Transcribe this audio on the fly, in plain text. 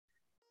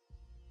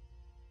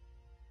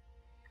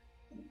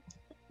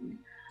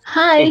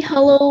Hai,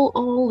 hello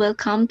all,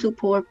 welcome to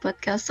Power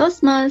Podcast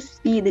Sosmas,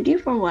 be the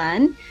different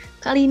one.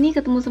 Kali ini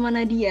ketemu sama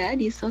Nadia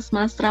di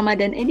Sosmas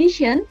Ramadan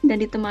Edition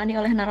dan ditemani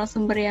oleh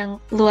narasumber yang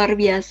luar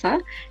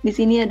biasa. Di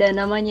sini ada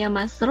namanya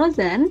Mas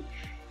Rozan.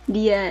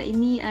 Dia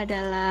ini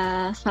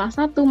adalah salah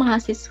satu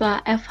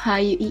mahasiswa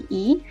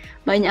FHUII,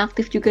 banyak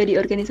aktif juga di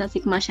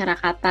organisasi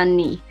kemasyarakatan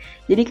nih.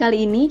 Jadi kali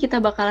ini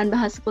kita bakalan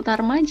bahas seputar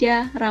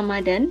remaja,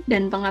 Ramadan,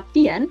 dan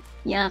pengabdian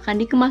yang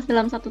akan dikemas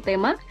dalam satu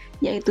tema,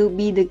 yaitu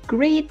Be the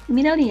Great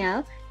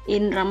Millennial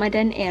in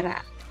Ramadan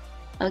Era.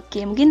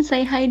 Oke, mungkin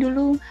say hi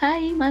dulu.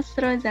 Hai Mas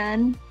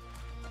Rozan.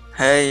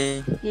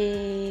 Hai,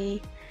 Yeay.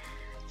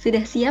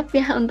 Sudah siap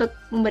ya untuk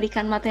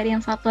memberikan materi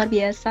yang sangat luar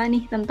biasa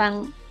nih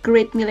tentang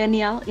Great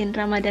Millennial in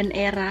Ramadan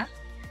Era.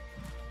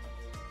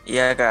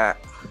 iya Kak,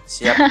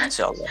 siap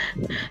insya Allah.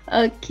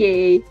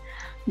 Oke,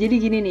 jadi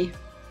gini nih,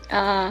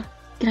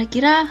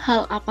 kira-kira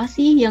hal apa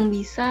sih yang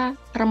bisa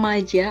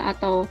remaja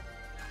atau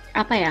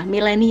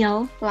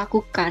milenial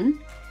lakukan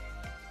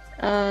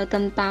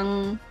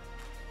tentang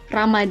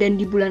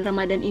Ramadan di bulan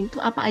Ramadan itu,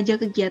 apa aja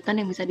kegiatan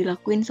yang bisa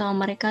dilakuin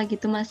sama mereka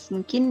gitu Mas?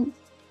 Mungkin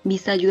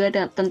bisa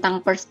juga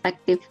tentang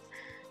perspektif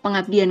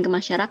pengabdian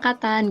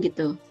kemasyarakatan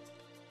gitu.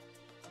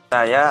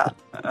 Saya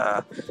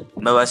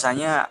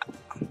bahwasanya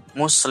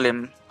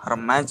Muslim,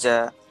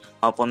 remaja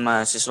maupun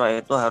mahasiswa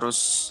itu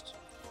harus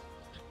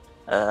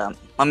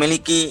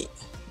memiliki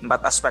empat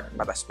aspek.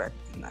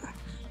 Nah,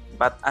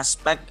 empat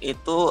aspek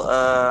itu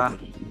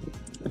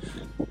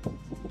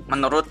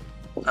menurut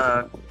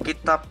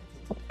kitab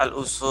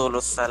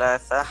Al-Usulus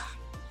Salasah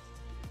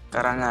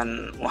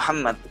karangan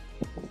Muhammad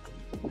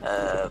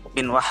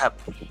bin Wahab.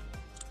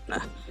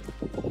 Nah,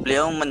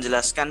 beliau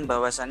menjelaskan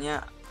bahwasannya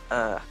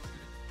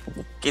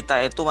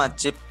kita itu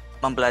wajib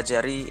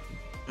mempelajari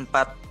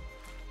empat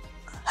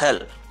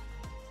hal.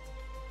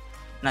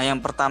 Nah,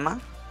 yang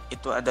pertama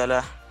itu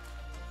adalah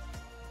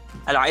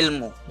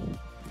al-ilmu.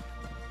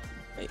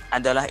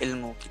 Adalah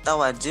ilmu. Kita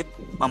wajib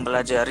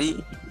mempelajari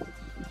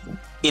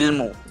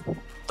ilmu.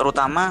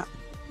 Terutama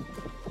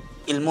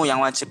ilmu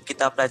yang wajib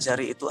kita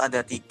pelajari itu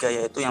ada 3,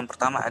 yaitu yang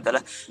pertama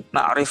adalah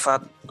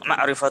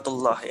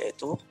ma'rifatullah,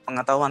 yaitu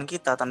pengetahuan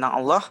kita tentang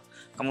Allah.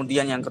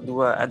 Kemudian yang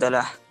kedua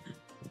adalah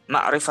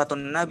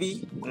ma'rifatun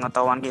nabi,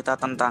 pengetahuan kita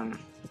tentang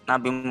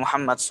Nabi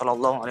Muhammad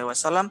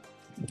SAW.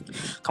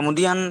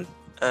 Kemudian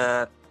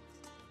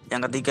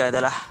yang ketiga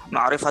adalah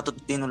ma'rifatut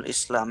dinul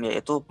Islam,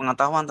 yaitu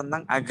pengetahuan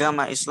tentang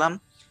agama Islam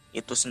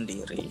itu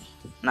sendiri.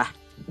 Nah,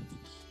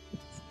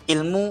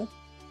 ilmu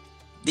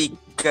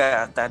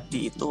 3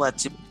 tadi itu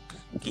wajib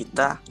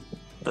kita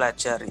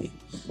pelajari.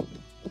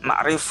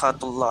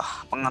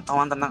 Ma'rifatullah,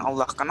 pengetahuan tentang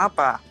Allah.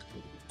 Kenapa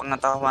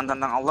pengetahuan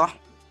tentang Allah?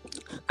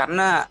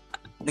 Karena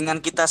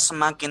dengan kita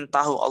semakin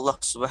tahu Allah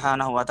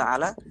Subhanahu wa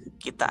taala,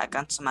 kita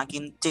akan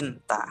semakin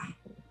cinta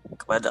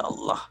kepada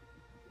Allah.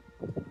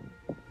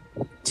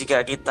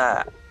 Jika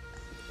kita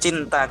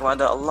cinta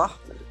kepada Allah,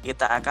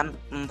 kita akan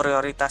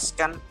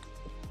memprioritaskan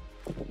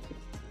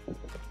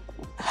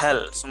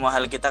semua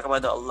hal kita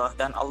kepada Allah,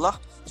 dan Allah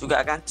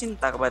juga akan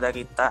cinta kepada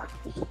kita.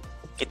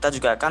 Kita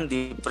juga akan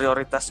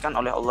diprioritaskan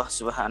oleh Allah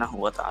Subhanahu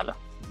wa taala.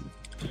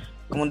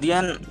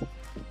 Kemudian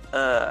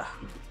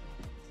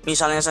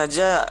misalnya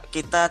saja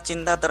kita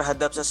cinta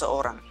terhadap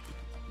seseorang.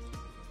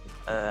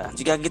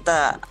 Jika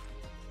kita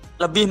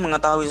lebih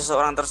mengetahui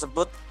seseorang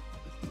tersebut,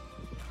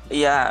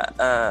 ia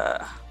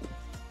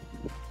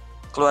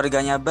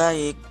keluarganya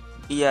baik,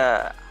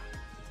 ia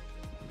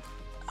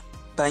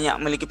banyak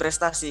memiliki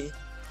prestasi,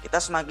 kita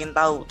semakin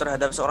tahu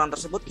terhadap seorang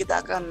tersebut,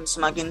 kita akan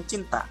semakin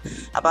cinta.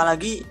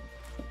 Apalagi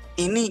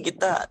ini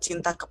kita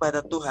cinta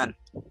kepada Tuhan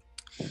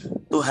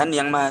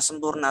yang maha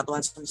sempurna, Tuhan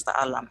semesta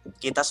alam.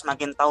 Kita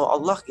semakin tahu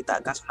Allah, kita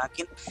akan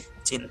semakin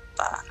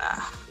cinta.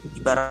 Nah,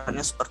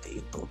 ibaratnya seperti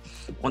itu.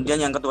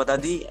 Kemudian yang kedua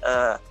tadi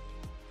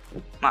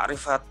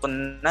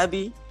ma'rifatun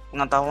nabi,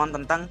 pengetahuan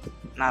tentang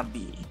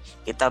Nabi.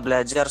 Kita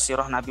belajar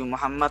sirah Nabi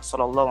Muhammad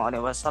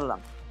SAW.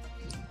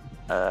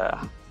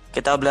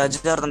 Kita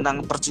belajar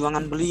tentang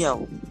perjuangan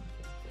beliau,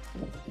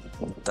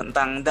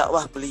 tentang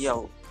dakwah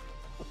beliau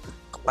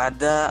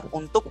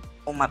untuk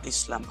umat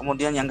Islam.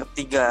 Kemudian yang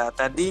ketiga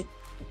tadi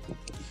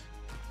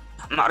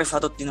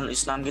ma'rifatut dinul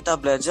Islam, kita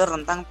belajar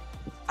tentang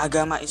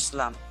agama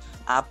Islam.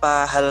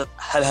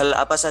 Hal-hal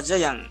apa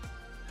saja yang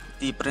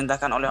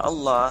diperintahkan oleh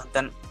Allah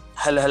dan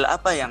hal-hal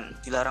apa yang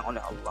dilarang oleh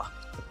Allah.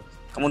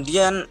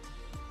 Kemudian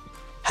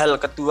hal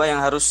kedua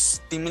yang harus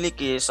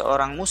dimiliki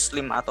seorang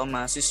muslim atau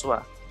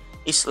mahasiswa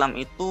Islam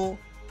itu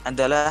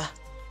adalah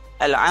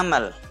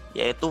al-amal,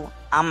 yaitu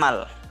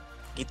amal.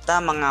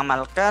 Kita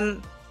mengamalkan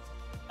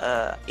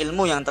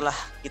ilmu yang telah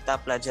kita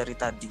pelajari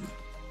tadi.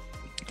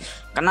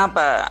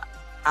 Kenapa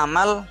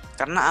amal?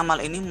 Karena amal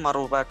ini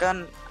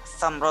merupakan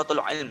samratul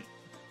ilm,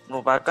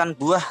 merupakan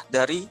buah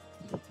dari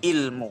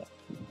ilmu.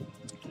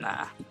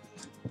 Nah,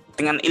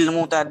 dengan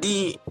ilmu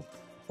tadi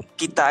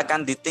kita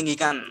akan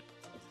ditinggikan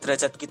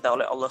derajat kita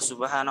oleh Allah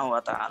Subhanahu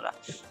wa taala.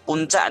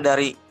 Puncak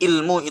dari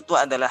ilmu itu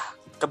adalah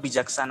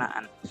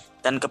kebijaksanaan,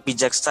 dan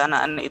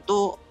kebijaksanaan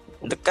itu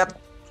dekat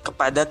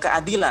kepada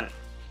keadilan,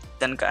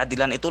 dan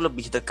keadilan itu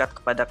lebih dekat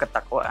kepada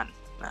ketakwaan.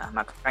 Nah,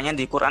 makanya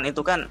di Quran itu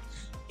kan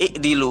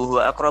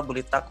i'dilu wa aqrabu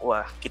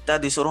littaqwa. Kita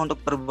disuruh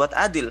untuk berbuat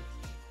adil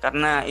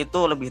karena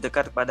itu lebih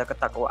dekat kepada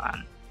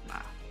ketakwaan.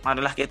 Nah,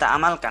 marilah kita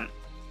amalkan.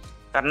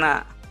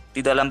 Karena di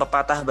dalam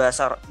pepatah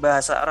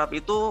bahasa Arab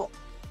itu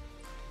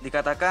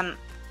dikatakan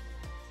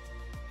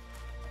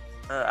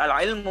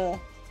al-ilmu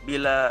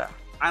bila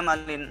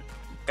amalin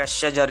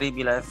kasyajari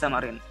bila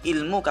thamarin.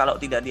 Ilmu kalau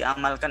tidak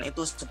diamalkan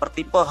itu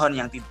seperti pohon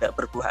yang tidak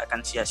berbuah,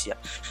 akan sia-sia.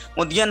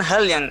 Kemudian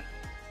hal yang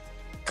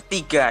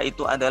ketiga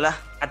itu adalah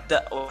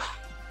ad-dakwah.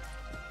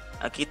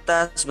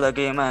 Kita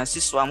sebagai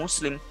mahasiswa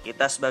muslim,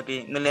 kita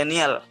sebagai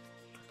milenial,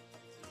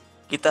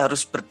 kita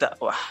harus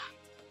berdakwah.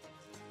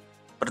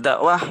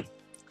 Berdakwah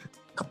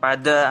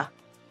kepada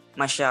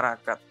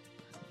masyarakat,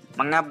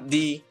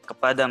 mengabdi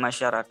kepada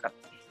masyarakat.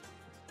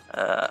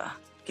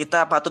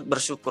 Kita patut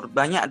bersyukur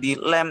banyak di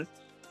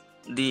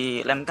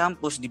lem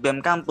kampus, di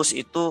BEM kampus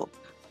itu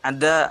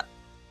ada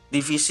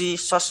divisi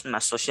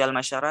Sosmas, sosial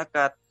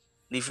masyarakat,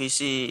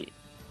 divisi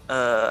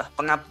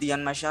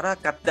pengabdian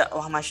masyarakat,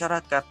 dakwah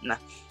masyarakat. Nah,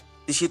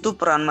 di situ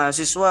peran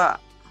mahasiswa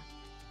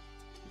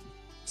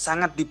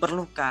sangat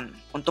diperlukan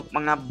untuk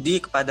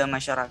mengabdi kepada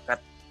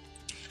masyarakat.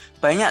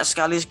 Banyak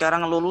sekali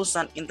sekarang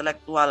lulusan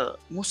intelektual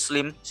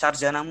muslim,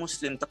 sarjana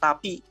muslim,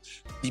 tetapi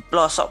di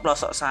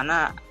pelosok-pelosok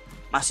sana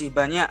masih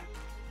banyak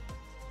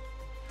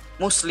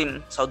muslim,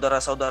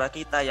 saudara-saudara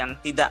kita yang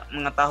tidak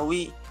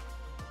mengetahui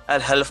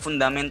hal-hal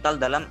fundamental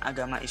dalam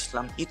agama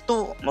Islam.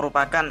 Itu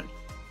merupakan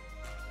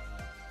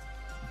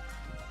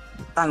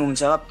tanggung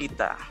jawab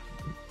kita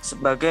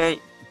sebagai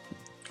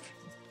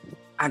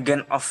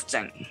agent of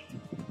change.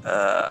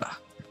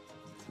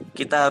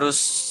 Kita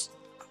harus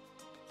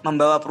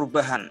membawa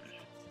perubahan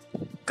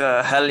ke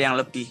hal yang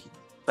lebih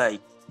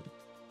baik.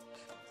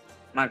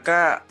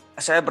 Maka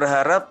saya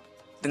berharap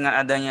dengan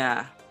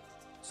adanya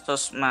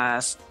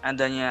Sosmas,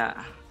 adanya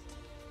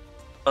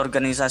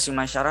organisasi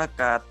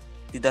masyarakat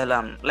di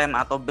dalam lem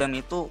atau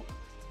BEM itu,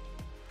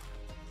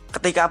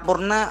 ketika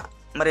purna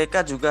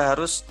mereka juga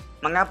harus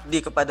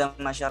mengabdi kepada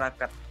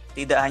masyarakat,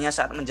 tidak hanya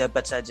saat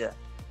menjabat saja.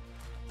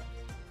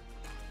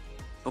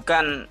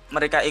 Bukan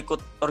mereka ikut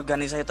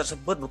organisasi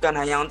tersebut bukan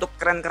hanya untuk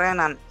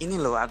keren-kerenan, ini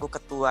loh aku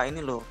ketua, ini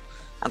loh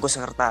aku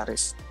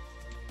sekretaris,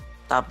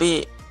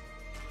 tapi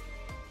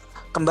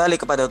kembali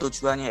kepada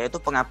tujuannya, yaitu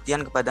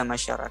pengabdian kepada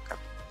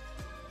masyarakat.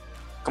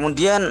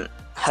 Kemudian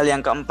hal yang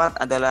keempat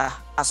adalah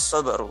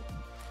as-sabru,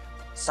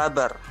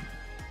 sabar.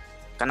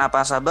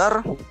 Kenapa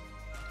sabar?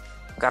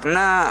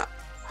 Karena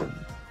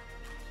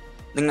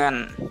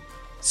dengan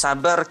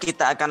sabar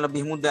kita akan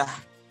lebih mudah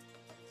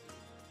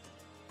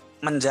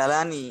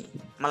menjalani,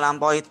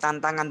 melampaui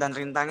tantangan dan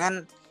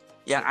rintangan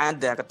yang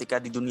ada ketika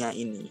di dunia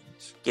ini.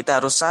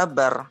 Kita harus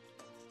sabar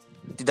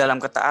di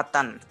dalam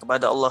ketaatan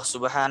kepada Allah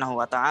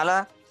Subhanahu wa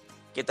taala.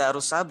 Kita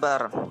harus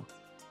sabar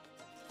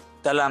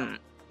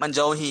dalam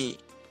menjauhi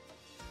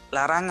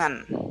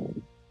larangan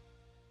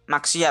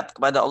maksiat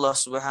kepada Allah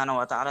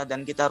Subhanahu wa taala,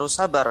 dan kita harus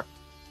sabar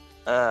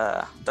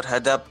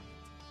terhadap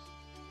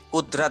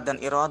kudrat dan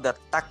iradat,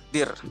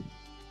 takdir,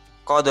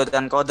 qada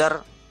dan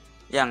qadar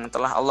yang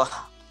telah Allah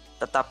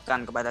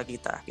tetapkan kepada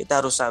kita.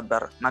 Kita harus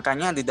sabar.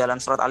 Makanya di dalam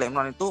surat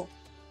Al-Imran itu,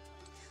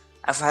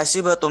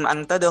 afhasibatum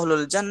an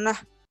tadkhulul jannah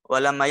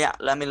wa lam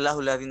ya'lamillahu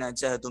alladzina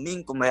jahadu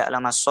minkum wa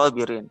ya'lamas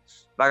sabirin.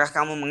 Apakah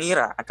kamu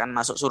mengira akan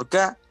masuk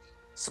surga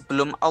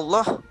sebelum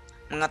Allah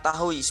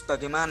mengetahui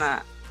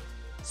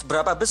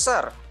seberapa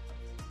besar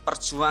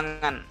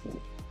perjuangan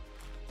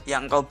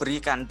yang engkau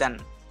berikan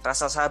dan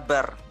rasa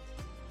sabar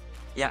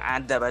yang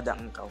ada pada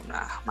engkau.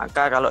 Nah,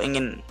 maka kalau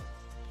ingin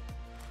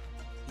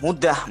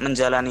mudah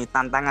menjalani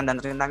tantangan dan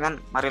rintangan,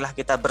 marilah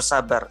kita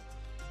bersabar.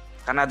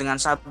 Karena dengan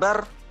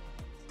sabar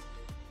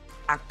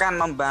akan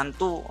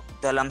membantu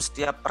dalam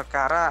setiap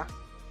perkara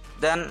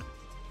dan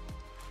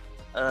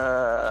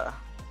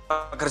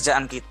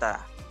pekerjaan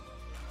kita.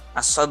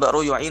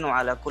 As-sabru yu'inu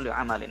ala kulli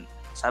amalin.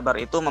 Sabar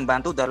itu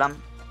membantu dalam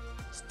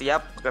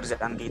setiap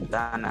pekerjaan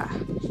kita. Nah,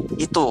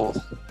 itu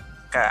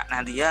Kak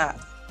Nadia,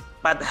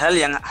 4 hal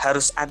yang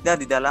harus ada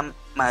di dalam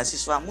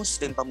mahasiswa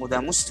muslim, pemuda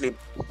muslim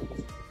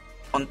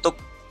untuk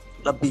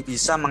lebih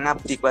bisa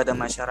mengabdi kepada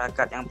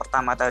masyarakat. Yang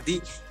pertama tadi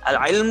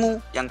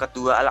al-ilmu, yang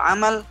kedua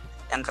al-amal,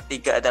 yang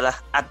ketiga adalah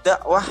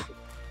ad-dakwah,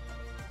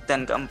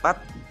 dan keempat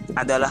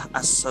adalah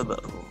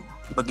as-sabru.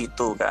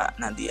 Begitu Kak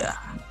Nadia.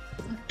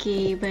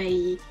 Oke,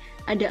 baik.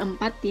 Ada 4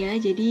 ya,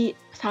 jadi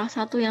salah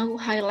satu yang aku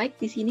highlight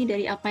di sini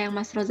dari apa yang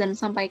Mas Rozan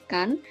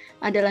sampaikan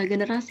adalah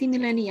generasi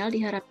milenial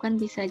diharapkan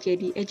bisa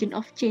jadi agent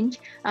of change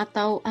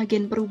atau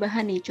agen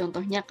perubahan nih,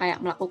 contohnya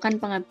kayak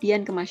melakukan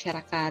pengabdian ke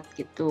masyarakat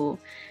gitu.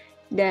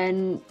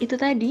 Dan itu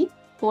tadi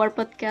Power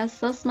Podcast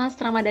Sosmas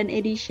Ramadhan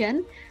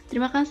Edition.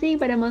 Terima kasih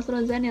kepada Mas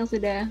Rozan yang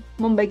sudah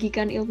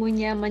membagikan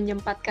ilmunya,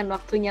 menyempatkan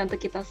waktunya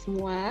untuk kita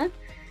semua.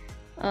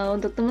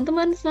 Untuk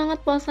teman-teman, semangat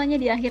puasanya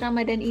di akhir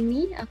Ramadan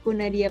ini. Aku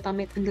Nadia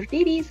pamit undur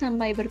diri.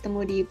 Sampai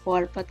bertemu di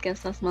Power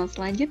Podcast Sosmas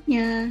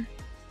selanjutnya.